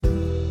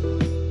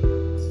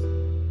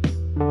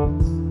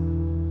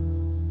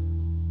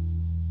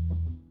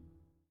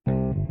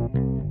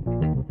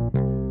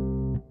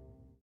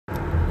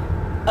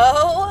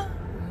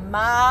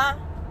my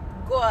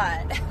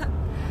God.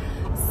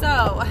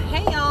 So,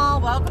 hey y'all,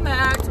 welcome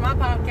back to my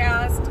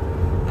podcast.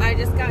 I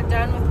just got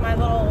done with my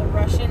little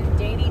Russian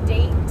datey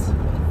date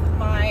with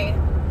my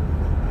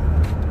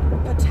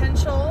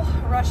potential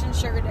Russian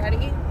sugar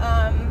daddy.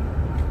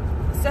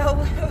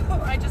 So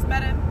I just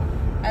met him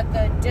at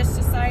the Dish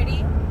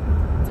Society.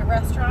 It's a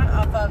restaurant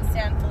off of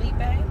San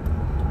Felipe.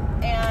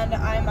 And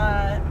I'm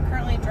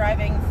currently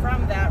driving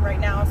from that right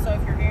now, so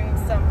if you're hearing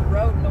some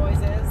road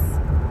noises,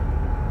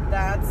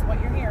 that's what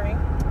you're hearing.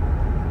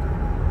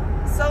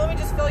 So let me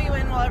just fill you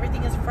in while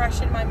everything is fresh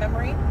in my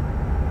memory.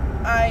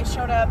 I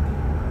showed up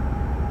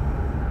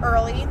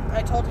early.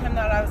 I told him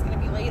that I was going to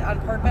be late on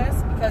purpose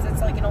because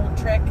it's like an old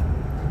trick,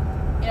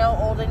 you know,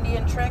 old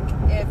Indian trick.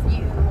 If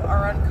you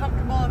are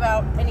uncomfortable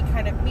about any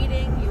kind of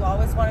meeting, you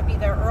always want to be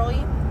there early.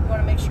 You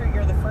want to make sure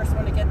you're the first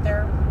one to get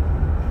there.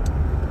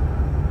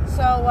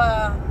 So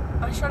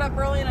I showed up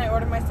early and I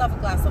ordered myself a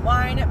glass of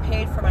wine. I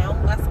paid for my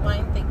own glass of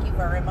wine. Thank you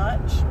very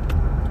much.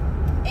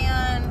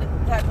 And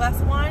that glass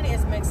of wine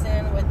is mixed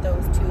in with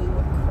those 2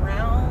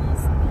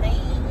 crowns.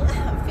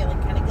 I'm feeling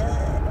kind of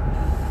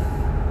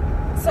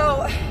good.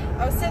 So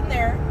I was sitting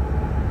there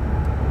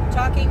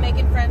talking,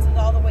 making friends with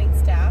all the wait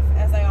staff,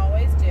 as I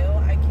always do.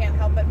 I can't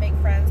help but make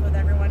friends with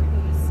everyone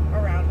who's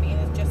around me.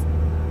 It's just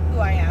who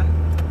I am.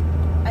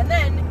 And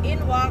then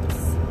in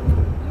walks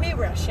me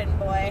Russian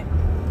boy.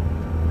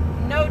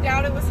 No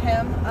doubt it was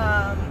him.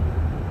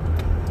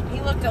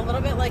 He looked a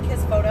little bit like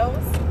his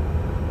photos.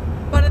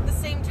 But at the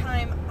same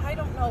time, I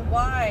don't know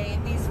why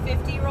these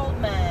 50-year-old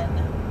men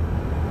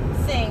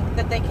think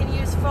that they can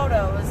use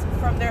photos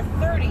from their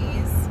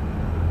 30s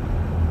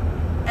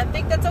and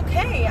think that's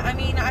okay. I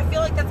mean, I feel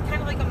like that's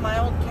kind of like a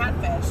mild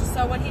catfish.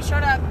 So when he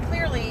showed up,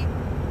 clearly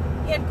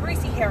he had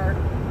greasy hair,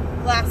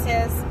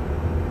 glasses,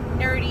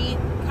 nerdy,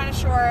 kind of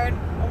short,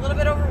 a little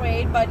bit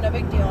overweight, but no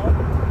big deal.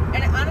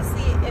 And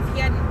honestly, if he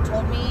hadn't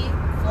told me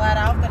flat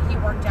out that he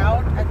worked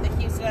out at the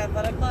Houston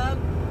Athletic Club,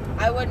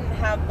 I wouldn't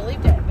have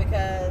believed it,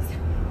 because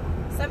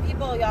some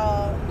people,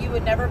 y'all, you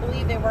would never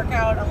believe they work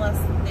out unless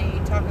they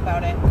talk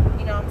about it.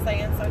 You know what I'm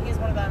saying? So he's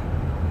one of them.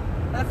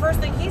 And the first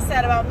thing he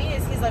said about me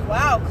is, he's like,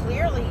 wow,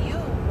 clearly you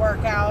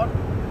work out.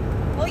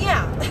 Well,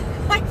 yeah,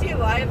 I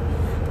do. I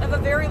have a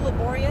very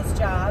laborious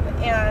job,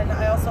 and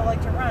I also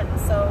like to run.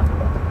 So,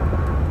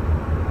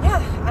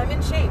 yeah, I'm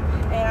in shape,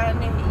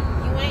 and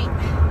you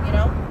ain't, you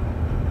know?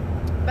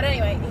 But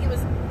anyway, he was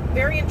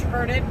very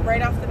introverted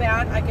right off the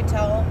bat. I could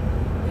tell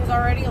he was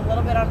already a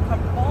little bit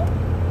uncomfortable.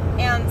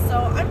 And so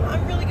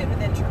I'm really good with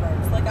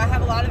introverts. Like, I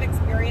have a lot of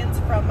experience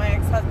from my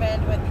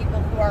ex-husband with people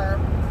who are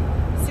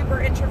super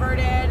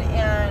introverted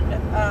and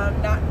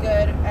not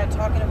good at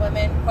talking to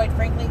women. Quite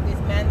frankly, these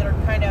men that are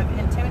kind of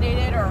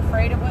intimidated or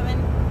afraid of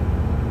women.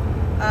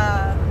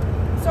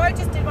 So I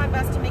just did my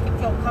best to make him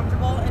feel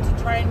comfortable and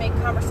to try and make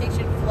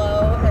conversation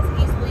flow as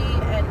easily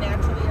and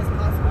naturally as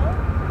possible.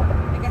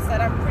 Like I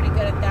said, I'm pretty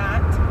good at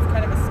that. It's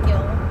kind of a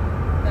skill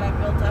that I've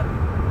built up.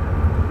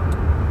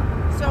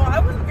 So I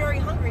wasn't very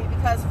hungry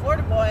because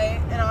Florida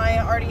Boy and I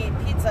already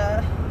ate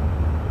pizza.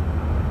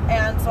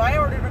 And so I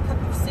ordered a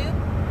cup of soup.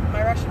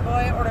 My Russian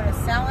boy ordered a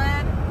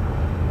salad.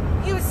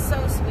 He was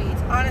so sweet.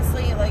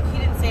 Honestly, like, he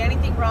didn't say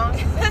anything wrong.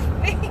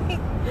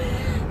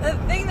 The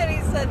thing that he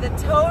said that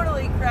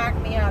totally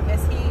cracked me up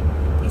is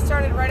he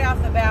started right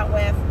off the bat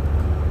with,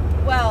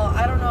 well,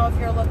 I don't know if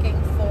you're looking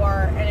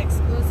for an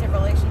exclusive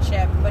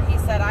relationship, but he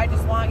said, I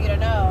just want you to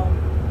know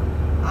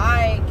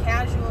I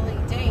casually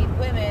date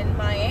women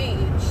my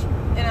age,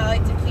 and I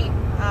like to keep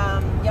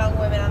young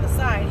women on the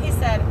side. He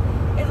said,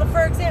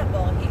 for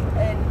example,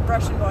 in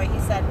Russian Boy, he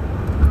said,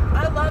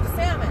 I love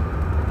salmon.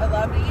 I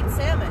love to eat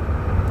salmon.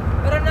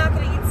 But I'm not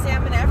going to eat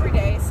salmon every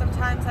day.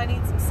 Sometimes I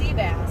need some sea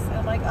bass. And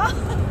I'm like, oh,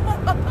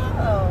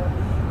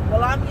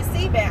 well, I'm your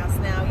sea bass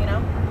now, you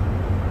know?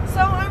 So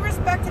I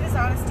respected his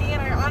honesty,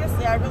 and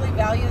I really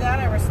value that.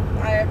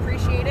 I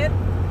appreciate it.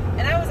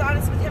 And I was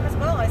honest with him as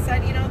well. I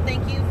said, you know,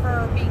 thank you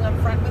for being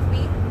upfront with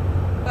me.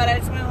 But I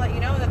just want to let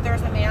you know that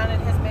there's a man in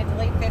his mid to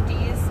late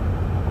 50s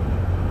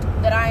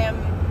that I am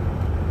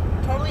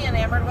totally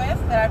enamored with,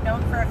 that I've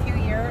known for a few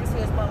years, who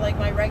is like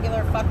my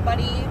regular fuck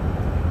buddy.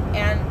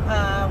 And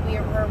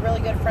we're really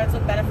good friends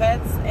with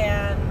benefits.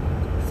 And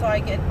so I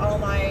get all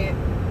my,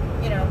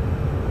 you know,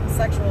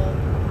 sexual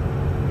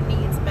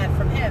needs met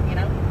from him, you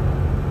know.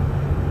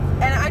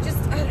 And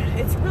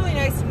it's really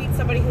nice to meet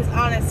somebody who's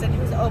honest and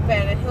who's open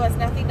and who has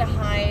nothing to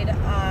hide.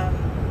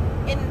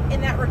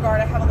 In that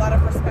regard, I have a lot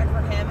of respect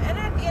for him. And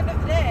at the end of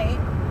the day,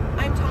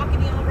 I'm talking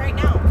to you right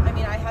now. I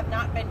mean, I have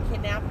not been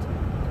kidnapped.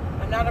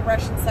 I'm not a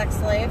Russian sex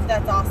slave.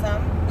 That's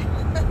awesome.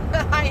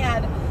 I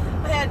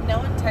had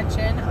no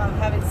intention of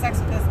having sex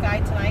with this guy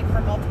tonight for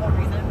multiple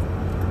reasons.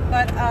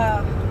 But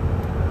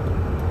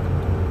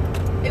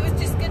it was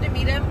just good to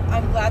meet him.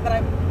 I'm glad that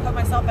I put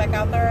myself back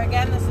out there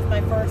again. This is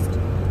my first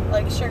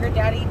like sugar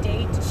daddy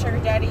date, sugar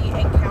daddy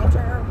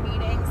encounter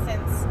meeting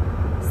since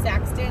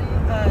Saxton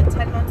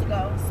 10 months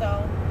ago.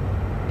 So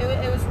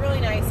it was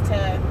really nice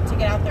to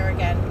get out there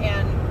again.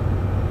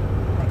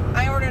 And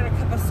I ordered a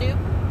cup of soup.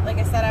 Like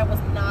I said, I was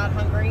not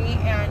hungry,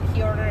 and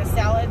he ordered a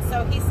salad.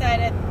 So he said,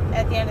 said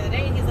at the end of the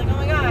day, he's like, oh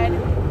my God,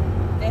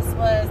 this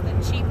was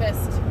the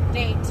cheapest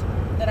date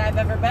that I've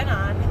ever been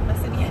on. I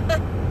said, yeah.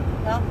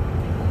 Well,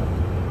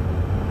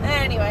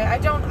 anyway, I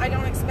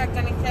don't expect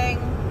anything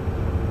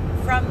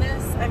from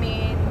this. I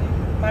mean,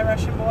 my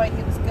Russian boy,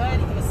 he was good.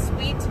 He was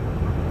sweet,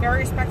 very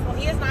respectful.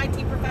 He is an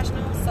IT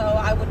professional, so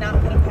I would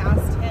not put it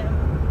past him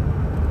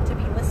to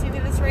be listening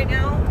to this right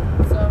now.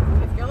 So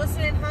if you're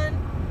listening, hun,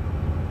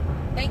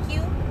 thank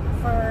you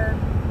for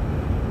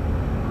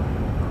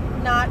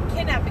not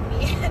kidnapping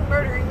me and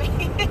murdering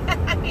me.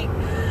 I mean,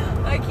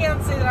 I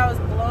can't say that I was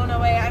blown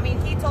away. I mean,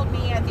 he told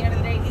me at the end of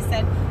the day, he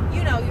said,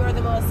 you know, you're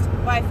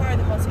by far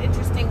the most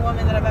interesting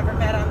woman that I've ever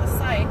met on the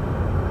site,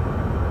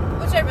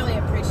 which I really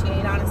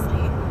appreciate,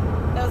 honestly.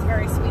 That was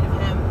very sweet of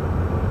him.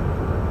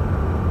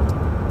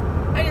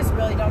 I just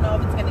really don't know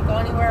if it's going to go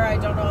anywhere. I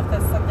don't know if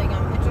that's something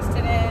I'm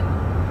interested in.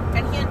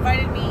 And he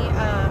invited me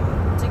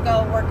to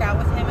go work out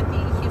with him at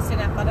the Houston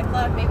Athletic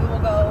Club. Maybe we'll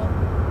go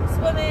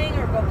swimming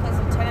or go play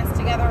some tennis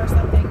together or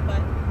something.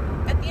 But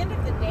at the end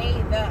of the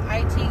day, the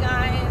IT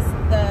guys,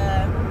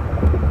 the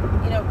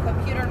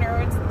computer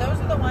nerds, those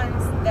are the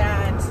ones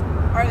that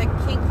are the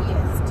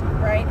kinkiest,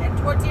 right? And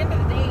towards the end of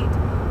the date,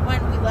 when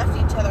we left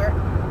each other,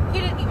 he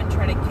didn't even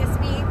try to kiss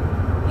me.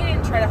 He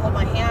didn't try to hold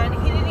my hand.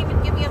 He didn't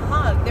even give me a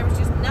hug. There was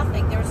just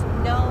nothing. There was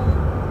no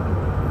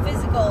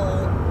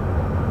physical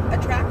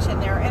attraction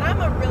there. And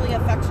I'm a really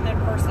affectionate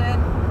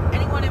person.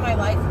 Anyone in my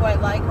life who I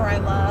like or I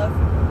love,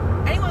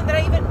 anyone that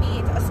I even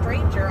meet, a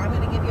stranger, I'm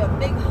going to give you a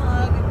big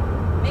hug,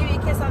 maybe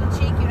a kiss on the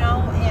cheek, and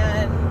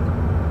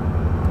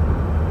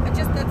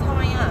that's how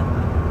I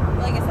am.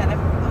 Like I said,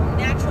 I'm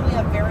naturally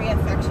a very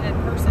affectionate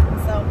person.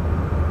 So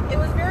it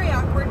was very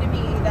awkward to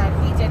me that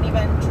he didn't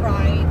even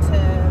try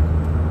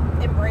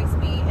to embrace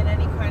me in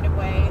any kind of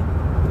way.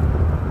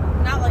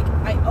 Not like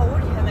I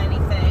owed him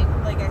anything.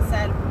 Like I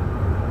said,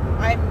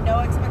 I have no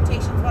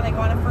expectations when I go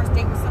on a first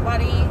date with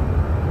somebody.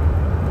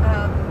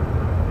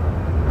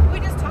 We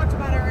just talked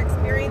about our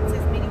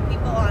experiences meeting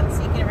people on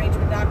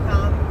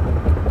seekingarrangement.com,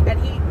 and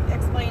he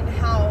explained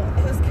how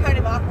it was kind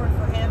of awkward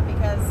for him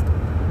because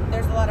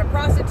there's a lot of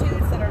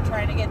prostitutes that are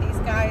trying to get these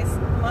guys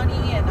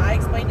money, and I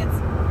explained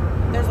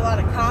there's a lot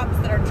of cops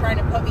that are trying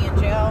to put me in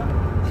jail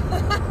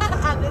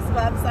on this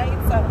website.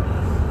 So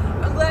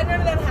I'm glad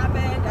none of that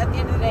happened. At the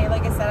end of the day,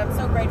 like I said, I'm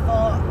so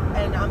grateful,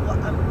 and I'm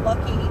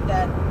lucky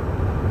that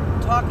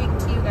I'm talking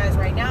to you guys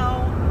right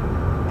now.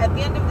 At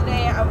the end of the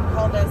day, I would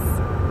call this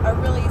a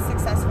really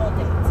successful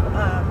date.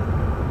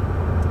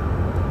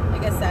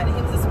 Like I said, he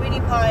was a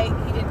sweetie pie.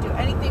 He didn't do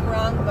anything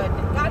wrong, but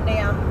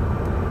goddamn,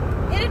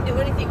 he didn't do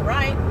anything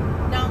right.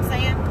 You know what I'm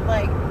saying?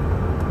 Like,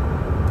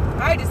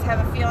 I just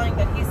have a feeling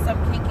that he's some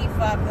kinky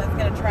fuck that's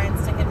gonna try and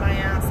stick in my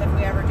ass if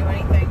we ever do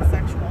anything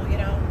sexual,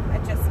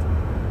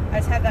 I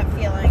just have that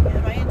feeling,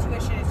 and my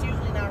intuition is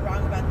usually not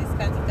wrong about these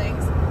kinds of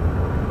things.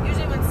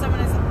 Usually when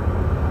someone is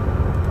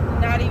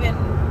not even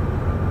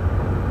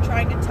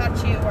trying to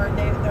touch you, or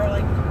they're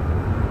like,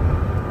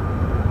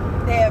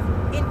 they have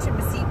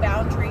intimacy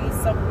boundaries,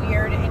 some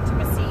weird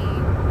intimacy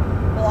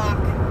block,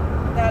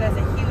 that is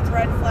a huge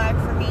red flag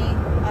for me.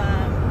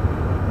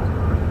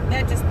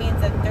 That just means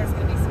that there's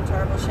going to be some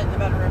terrible shit in the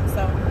bedroom.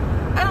 So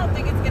I don't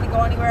think it's going to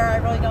go anywhere. I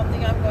really don't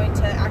think I'm going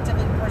to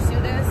actively pursue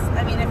this.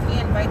 I mean, if he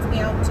invites me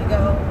out to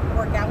go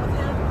work out with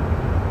him,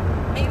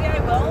 maybe I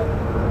will.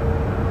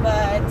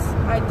 But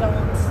I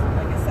don't,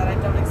 like I said, I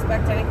don't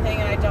expect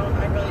anything, and I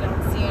really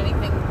don't see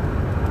anything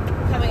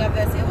coming of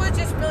this. It was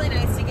just really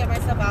nice to get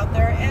myself out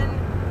there and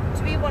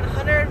to be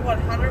 100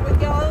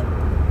 with y'all.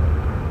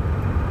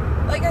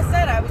 Like I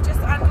said, I was just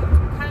on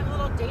kind of a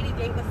little datey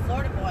date with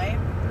Florida boy,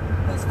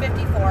 who's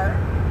 54.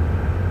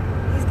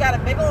 He's got a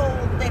big old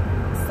thick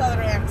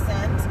southern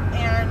accent,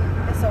 and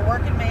is a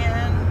working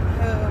man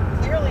who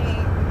clearly,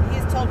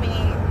 he's told me,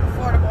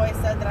 Florida boy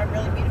said that I'm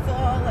really beautiful,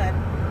 and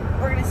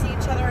we're going to see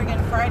each other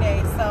again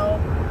Friday. So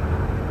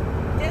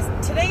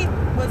today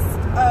was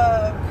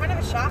kind of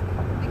a shock,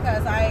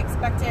 because I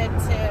expected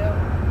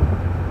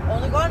to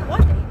only go on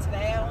one date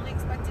today. I only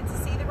expected to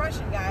see the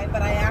Russian guy,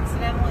 but I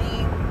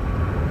accidentally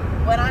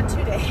went on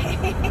 2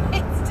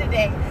 dates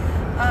today.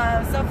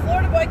 So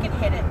Florida boy can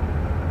hit it.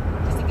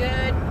 Just a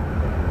good,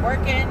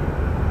 working,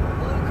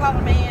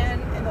 blue-collar man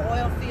in the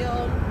oil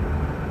field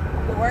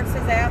who works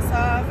his ass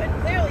off, and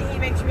clearly he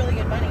makes really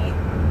good money.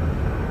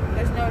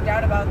 There's no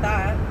doubt about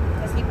that,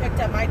 because he picked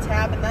up my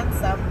tab and then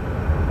some,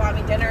 bought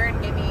me dinner and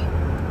gave me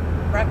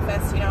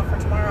breakfast, for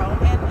tomorrow.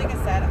 And like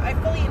I said, I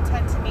fully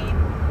intend to meet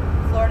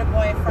Florida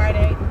boy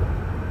Friday.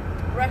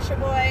 Russia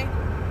boy,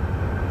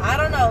 I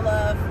don't know,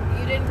 love.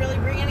 You didn't really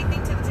bring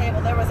anything to the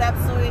table. There was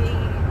absolutely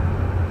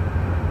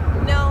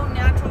no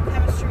natural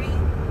chemistry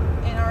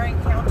in our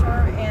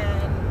encounter,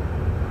 and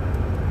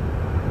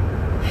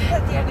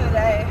at the end of the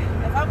day,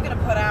 if I'm going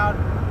to put out,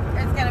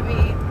 it's going to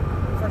be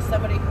for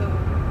somebody who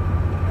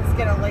is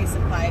going to lace a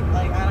pipe.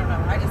 Like, I don't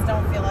know. I just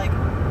don't feel like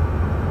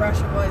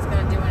Russia boy is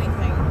going to do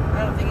anything.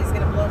 I don't think he's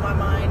going to blow my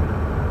mind.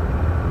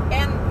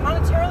 And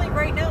monetarily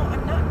right now,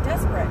 I'm not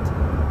desperate,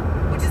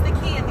 which is the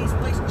key in these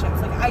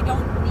relationships. Like, I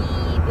don't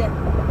need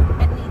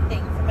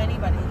anything from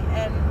anybody.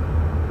 And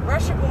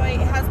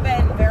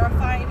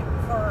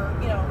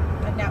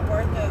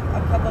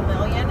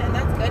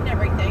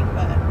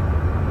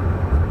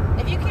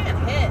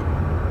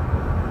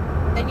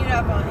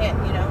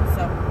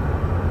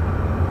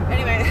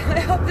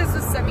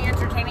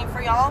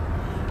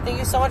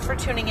you so much for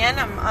tuning in.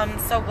 I'm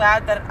so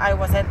glad that I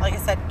wasn't, like I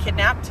said,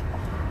 kidnapped,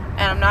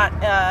 and I'm not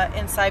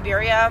in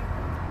Siberia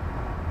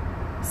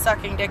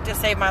sucking dick to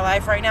save my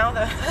life right now.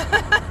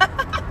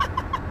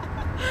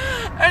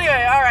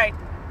 Anyway, all right.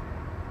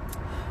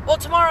 Well,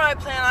 tomorrow I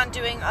plan on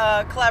doing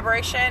a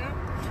collaboration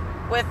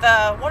with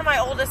one of my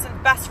oldest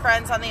and best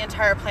friends on the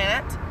entire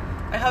planet.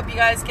 I hope you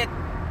guys get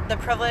the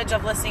privilege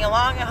of listening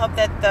along. I hope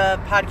that the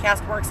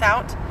podcast works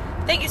out.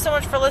 Thank you so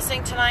much for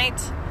listening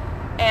tonight.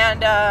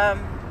 And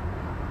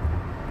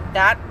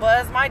that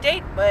was my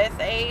date with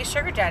a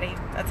sugar daddy.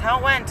 That's how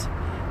it went.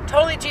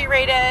 Totally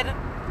G-rated.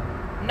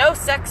 No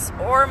sex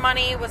or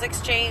money was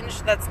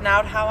exchanged. That's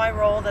not how I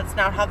roll. That's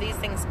not how these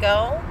things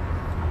go.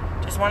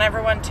 Just want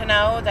everyone to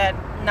know that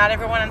not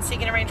everyone on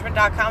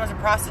seekingarrangement.com is a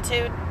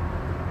prostitute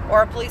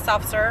or a police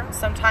officer.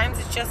 Sometimes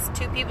it's just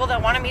two people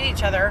that want to meet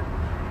each other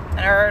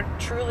and are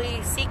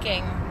truly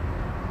seeking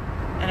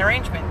an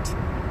arrangement.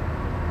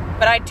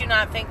 But I do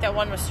not think that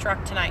one was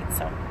struck tonight.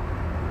 So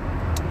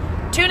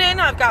tune in.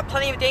 I've got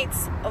plenty of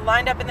dates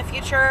lined up in the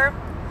future.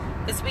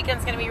 This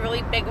weekend's going to be a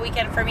really big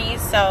weekend for me.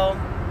 So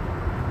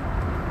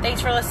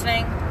thanks for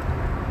listening.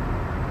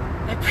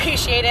 I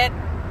appreciate it.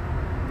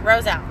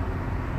 Rose out.